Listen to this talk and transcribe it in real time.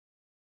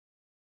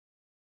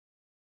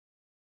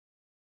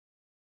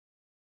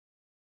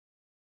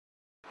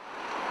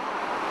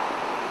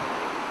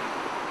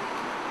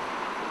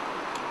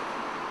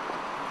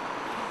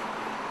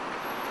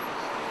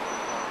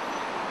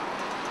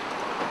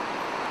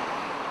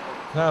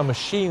Now,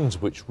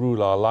 machines which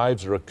rule our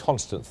lives are a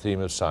constant theme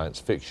of science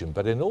fiction,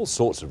 but in all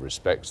sorts of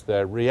respects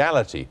they're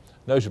reality,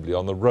 notably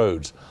on the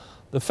roads.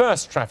 The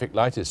first traffic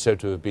light is said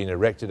to have been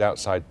erected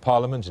outside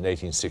Parliament in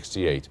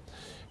 1868.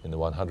 In the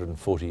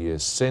 140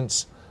 years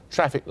since,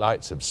 traffic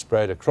lights have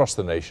spread across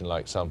the nation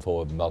like some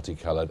form of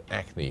multicoloured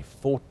acne.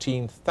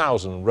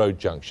 14,000 road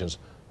junctions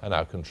are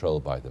now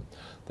controlled by them.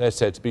 They're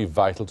said to be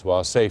vital to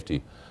our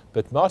safety,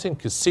 but Martin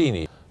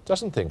Cassini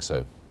doesn't think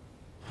so.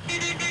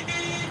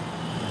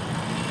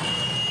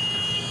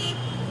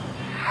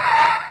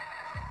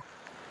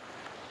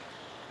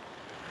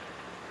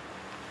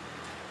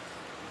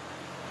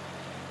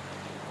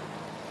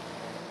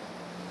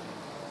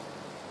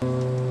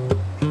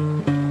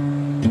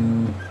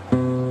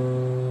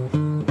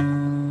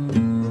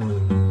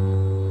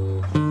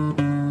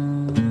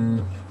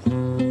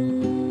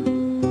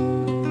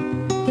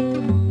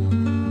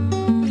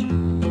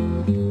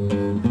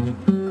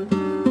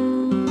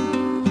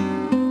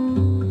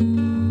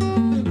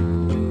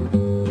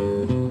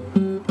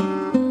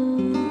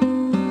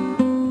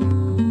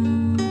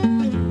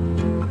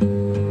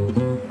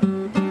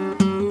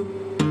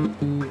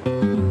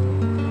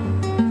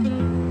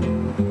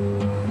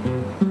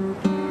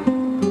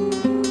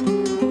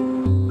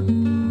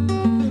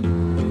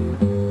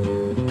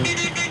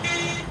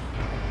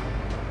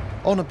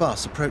 On a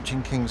bus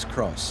approaching King's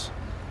Cross.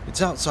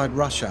 It's outside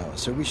rush hour,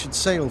 so we should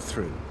sail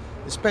through,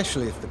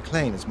 especially if the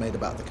claims made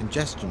about the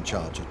congestion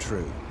charge are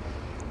true.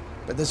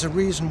 But there's a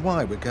reason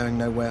why we're going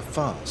nowhere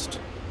fast.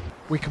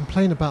 We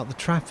complain about the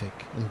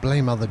traffic and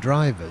blame other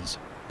drivers,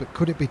 but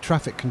could it be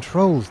traffic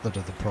controls that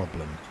are the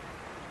problem?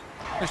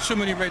 There's so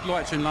many red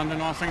lights in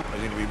London, I think.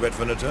 They need to be red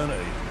for an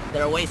eternity.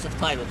 They're a waste of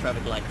time with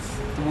traffic lights.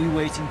 We're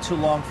waiting too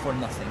long for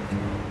nothing.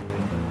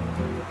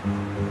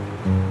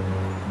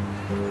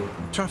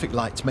 Traffic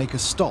lights make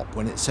us stop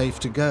when it's safe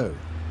to go,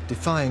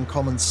 defying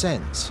common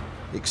sense,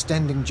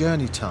 extending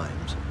journey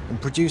times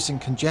and producing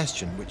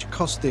congestion which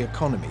costs the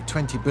economy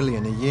 20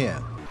 billion a year.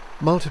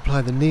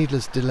 Multiply the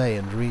needless delay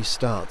and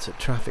restarts at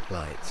traffic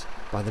lights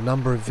by the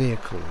number of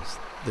vehicles,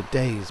 the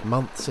days,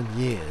 months and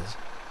years,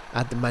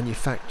 add the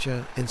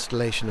manufacture,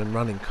 installation and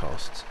running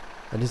costs,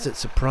 and is it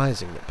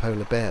surprising that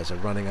polar bears are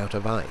running out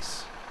of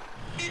ice?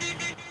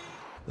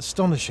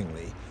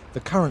 Astonishingly, the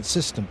current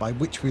system by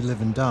which we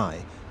live and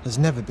die has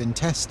never been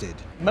tested.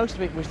 Most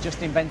of it was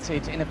just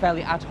invented in a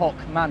fairly ad hoc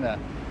manner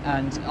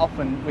and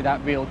often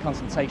without real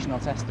consultation or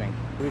testing.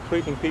 We're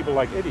treating people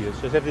like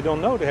idiots, as if they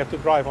don't know they have to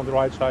drive on the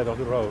right side of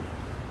the road.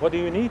 What do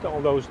you need all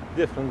those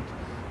different,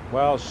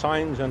 well,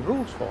 signs and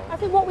rules for? I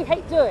think what we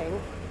hate doing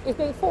is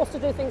being forced to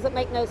do things that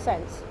make no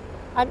sense.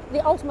 And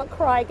the ultimate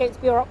cry against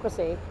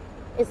bureaucracy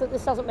is that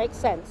this doesn't make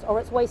sense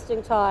or it's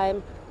wasting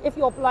time. If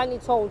you're blindly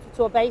told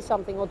to obey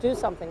something or do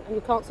something and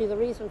you can't see the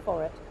reason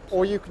for it.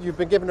 Or you've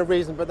been given a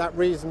reason, but that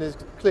reason is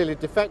clearly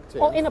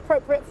defective. Or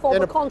inappropriate for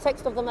the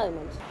context of the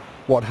moment.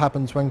 What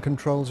happens when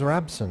controls are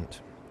absent?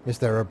 Is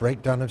there a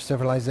breakdown of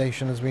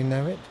civilization as we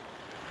know it?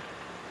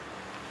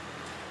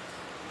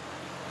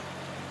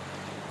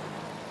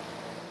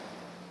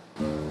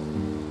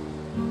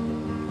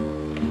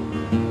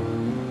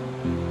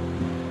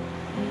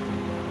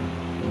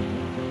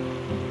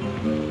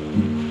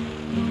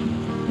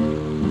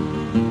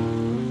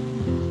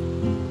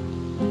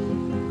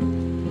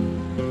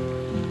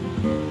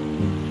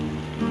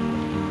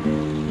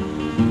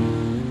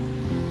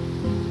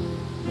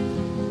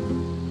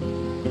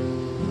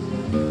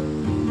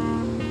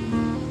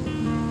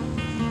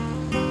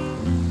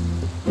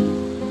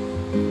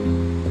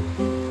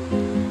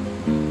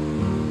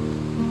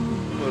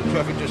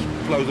 Traffic just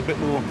flows a bit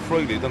more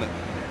freely, doesn't it?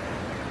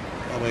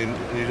 I mean,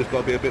 you just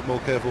got to be a bit more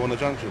careful on the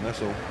junction,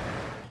 that's all.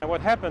 And what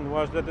happened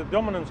was that the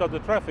dominance of the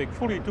traffic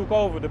fully took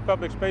over the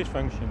public space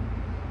function,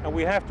 and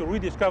we have to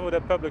rediscover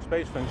that public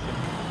space function.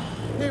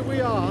 Here we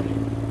are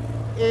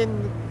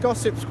in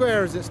Gossip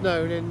Square, as it's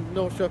known, in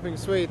Norrköping,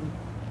 Sweden.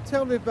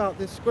 Tell me about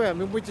this square. I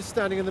mean, we're just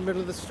standing in the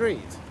middle of the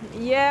street.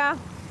 Yeah,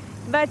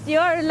 but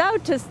you're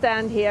allowed to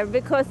stand here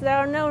because there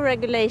are no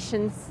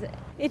regulations.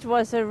 It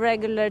was a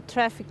regular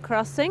traffic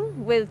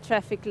crossing with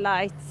traffic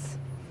lights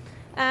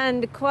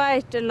and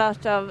quite a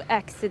lot of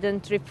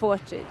accidents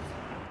reported.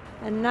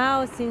 And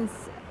now, since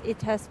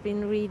it has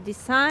been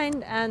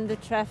redesigned and the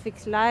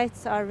traffic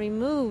lights are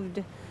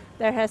removed,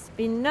 there has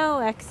been no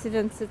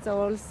accidents at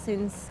all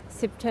since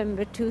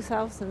September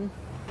 2000.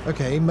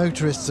 Okay,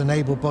 motorists and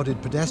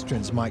able-bodied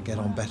pedestrians might get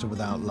on better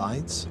without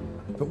lights,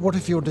 but what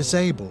if you're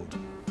disabled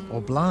or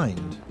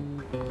blind?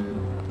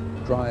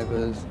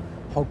 Drivers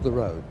hog the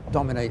road,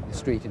 dominate the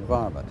street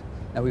environment.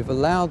 Now we've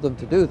allowed them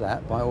to do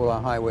that by all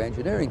our highway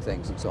engineering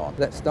things and so on.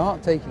 Let's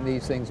start taking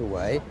these things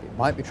away. It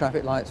might be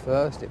traffic lights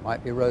first, it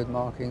might be road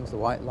markings, the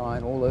white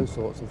line, all those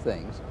sorts of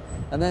things.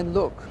 And then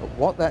look at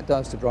what that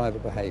does to driver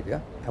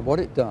behaviour and what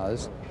it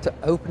does to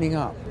opening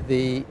up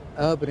the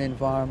urban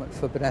environment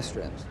for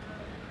pedestrians.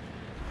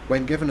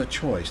 When given a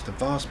choice, the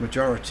vast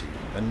majority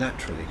are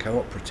naturally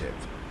cooperative.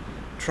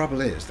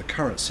 Trouble is, the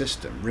current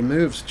system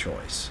removes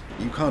choice.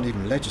 You can't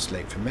even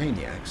legislate for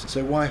maniacs,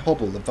 so why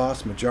hobble the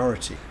vast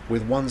majority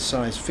with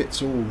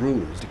one-size-fits-all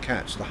rules to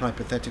catch the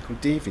hypothetical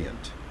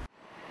deviant?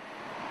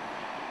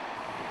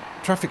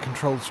 Traffic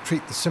controls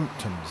treat the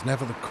symptoms,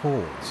 never the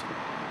cause.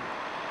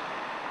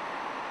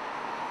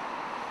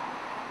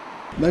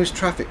 Most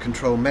traffic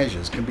control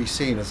measures can be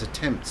seen as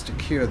attempts to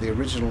cure the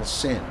original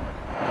sin,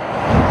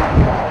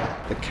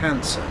 the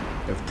cancer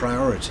of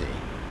priority.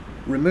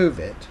 Remove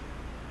it,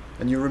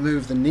 and you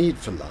remove the need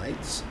for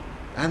lights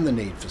and the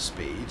need for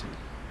speed,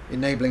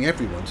 enabling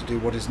everyone to do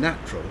what is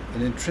natural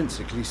and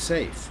intrinsically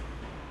safe.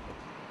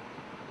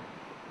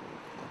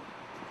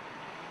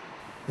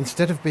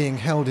 Instead of being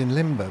held in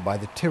limbo by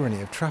the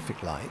tyranny of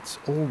traffic lights,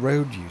 all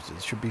road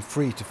users should be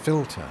free to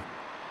filter.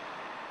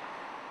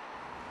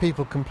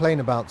 People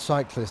complain about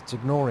cyclists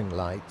ignoring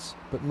lights,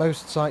 but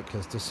most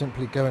cyclists are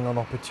simply going on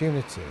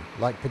opportunity,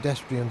 like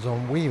pedestrians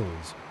on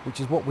wheels, which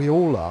is what we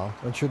all are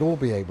and should all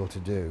be able to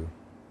do.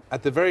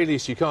 At the very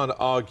least, you can't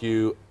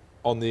argue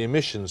on the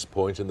emissions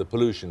point and the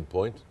pollution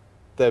point.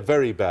 They're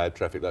very bad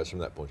traffic lights from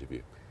that point of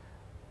view.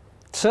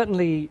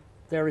 Certainly,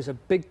 there is a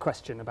big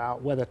question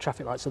about whether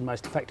traffic lights are the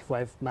most effective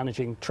way of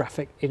managing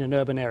traffic in an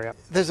urban area.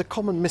 There's a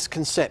common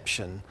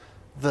misconception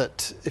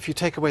that if you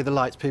take away the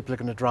lights, people are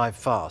going to drive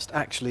fast.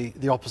 Actually,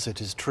 the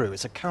opposite is true.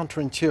 It's a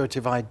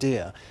counterintuitive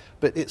idea,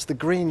 but it's the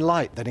green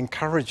light that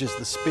encourages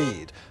the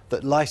speed,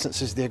 that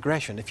licenses the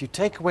aggression. If you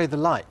take away the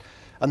light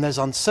and there's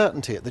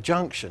uncertainty at the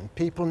junction,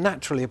 people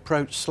naturally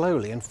approach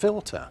slowly and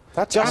filter.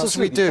 That's just as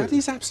we do. That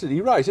is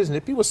absolutely right, isn't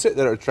it? People sit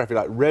there at a traffic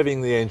light,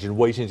 revving the engine,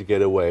 waiting to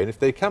get away, and if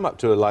they come up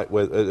to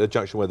a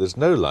junction where there's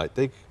no light,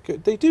 they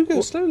do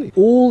go slowly.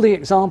 All the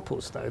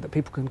examples, though, that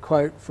people can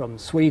quote from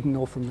Sweden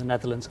or from the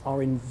Netherlands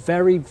are in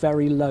very,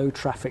 very low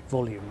traffic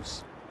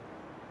volumes.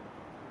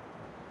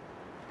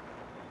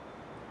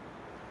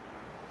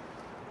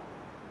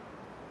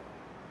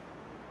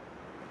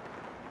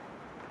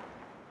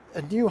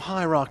 A new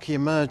hierarchy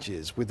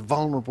emerges with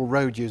vulnerable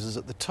road users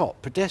at the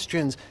top.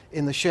 Pedestrians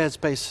in the shared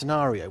space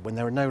scenario, when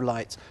there are no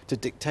lights to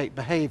dictate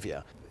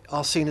behaviour,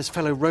 are seen as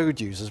fellow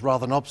road users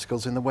rather than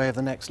obstacles in the way of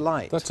the next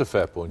light. That's a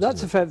fair point.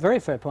 That's a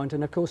very fair point,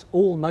 and of course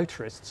all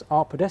motorists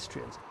are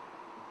pedestrians.